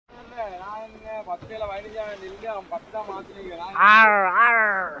Arr,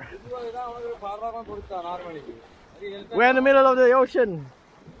 arr. We're in the middle of the ocean.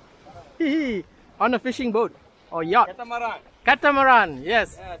 On a fishing boat or yacht. Catamaran. Catamaran,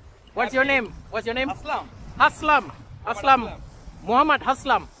 yes. What's your name? What's your name? Aslam. Haslam. Haslam. Muhammad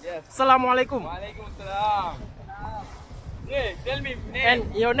Haslam. Yes. Assalamualaikum. Walaikum salam. Hey, tell me name.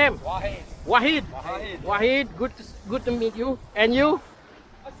 And your name? Wahid. Wahid. Wahid. Wahid, good to meet you. And you?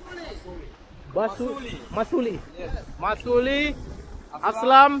 Masuli. Masuli. Yes. Masuli.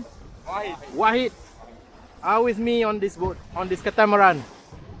 Aslam. Wahid. Wahid are with me on this boat, on this catamaran.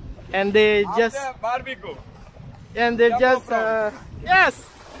 And they just barbecue. And they Jumbo just prawns. yes,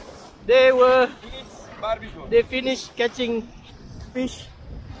 they were Barbecue. they finished catching fish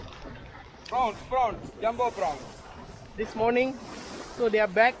Prawns, jumbo prawns. this morning, so they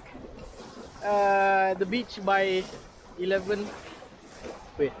are back at the beach by 11.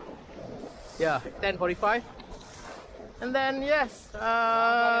 Wait, yeah, 10:45. And then yes,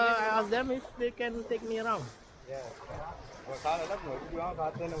 I asked them if they can take me around. Yeah.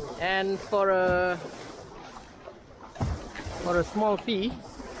 And for a small fee,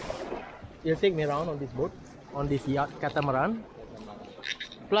 they'll take me around on this boat, on this yacht catamaran,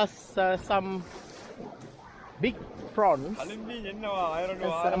 plus some big prawns and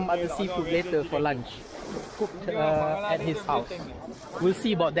some other seafood later for lunch, cooked at his house. We'll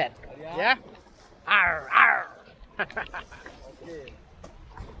see about that. Yeah. Arr, arr.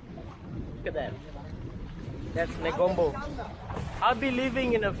 Look at that. That's Negombo. I'll be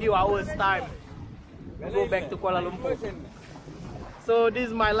leaving in a few hours time to go back to Kuala Lumpur. So this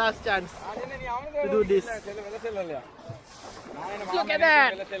is my last chance to do this. Look at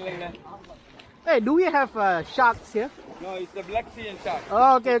that! Hey, do we have sharks here? No, it's the Black Sea and shark.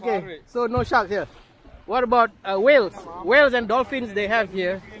 Oh, okay, okay. So no sharks here. What about whales? Whales and dolphins they have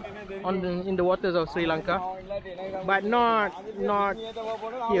here in the waters of Sri Lanka, but not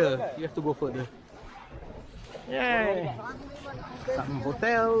here. You have to go further. Yeah, some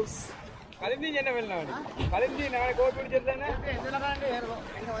hotels.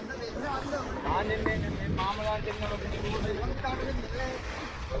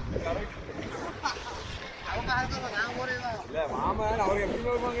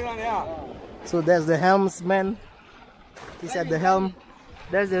 So there's the helmsman. He's at the helm.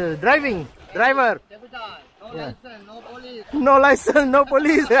 There's the driver. Yeah. No license, no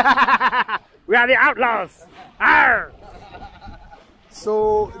police. We are the outlaws. Arr!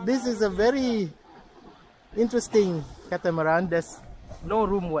 So this is a very interesting catamaran. There's no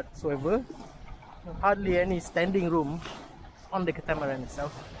room whatsoever. Hardly any standing room on the catamaran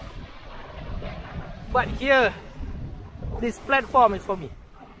itself. But here, this platform is for me.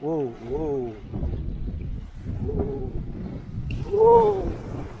 Whoa, whoa, whoa.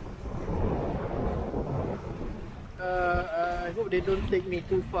 I hope they don't take me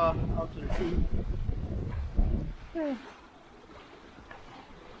too far out to the sea.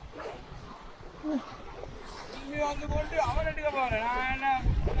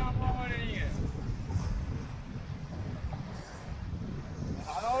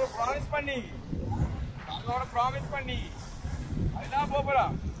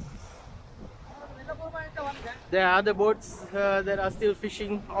 There are other boats that are still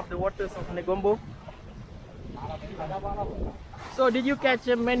fishing off the waters of Negombo. So did you catch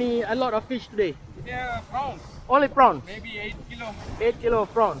a lot of fish today? Yeah, prawns. Only prawns? Maybe 8 kilo. 8 kilo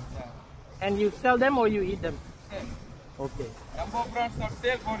of prawns? Yeah. And you sell them or you eat them? Sell. Okay. Jumbo prawns are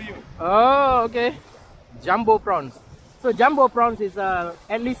sale for you. Oh, okay. Jumbo prawns. So jumbo prawns is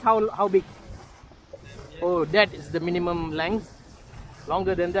at least how big? Oh, that is the minimum length.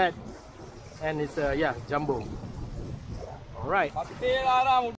 Longer than that. And it's yeah, jumbo. Alright.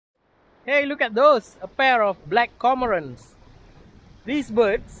 Hey, look at those! A pair of black cormorants. These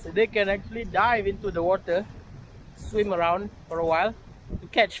birds, they can actually dive into the water, swim around for a while to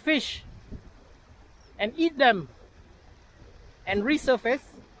catch fish and eat them and resurface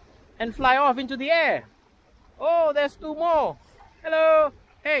and fly off into the air. Oh, there's two more. Hello!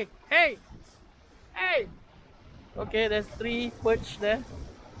 Hey, hey, hey! Okay, there's 3 perch there.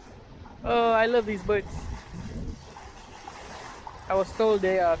 Oh, I love these birds. I was told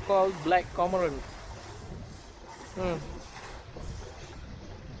they are called black cormorants.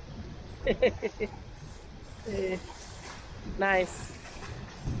 Nice.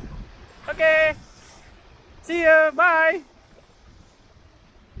 Okay. See ya. Bye.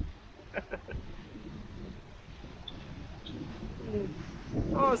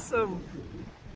 Awesome.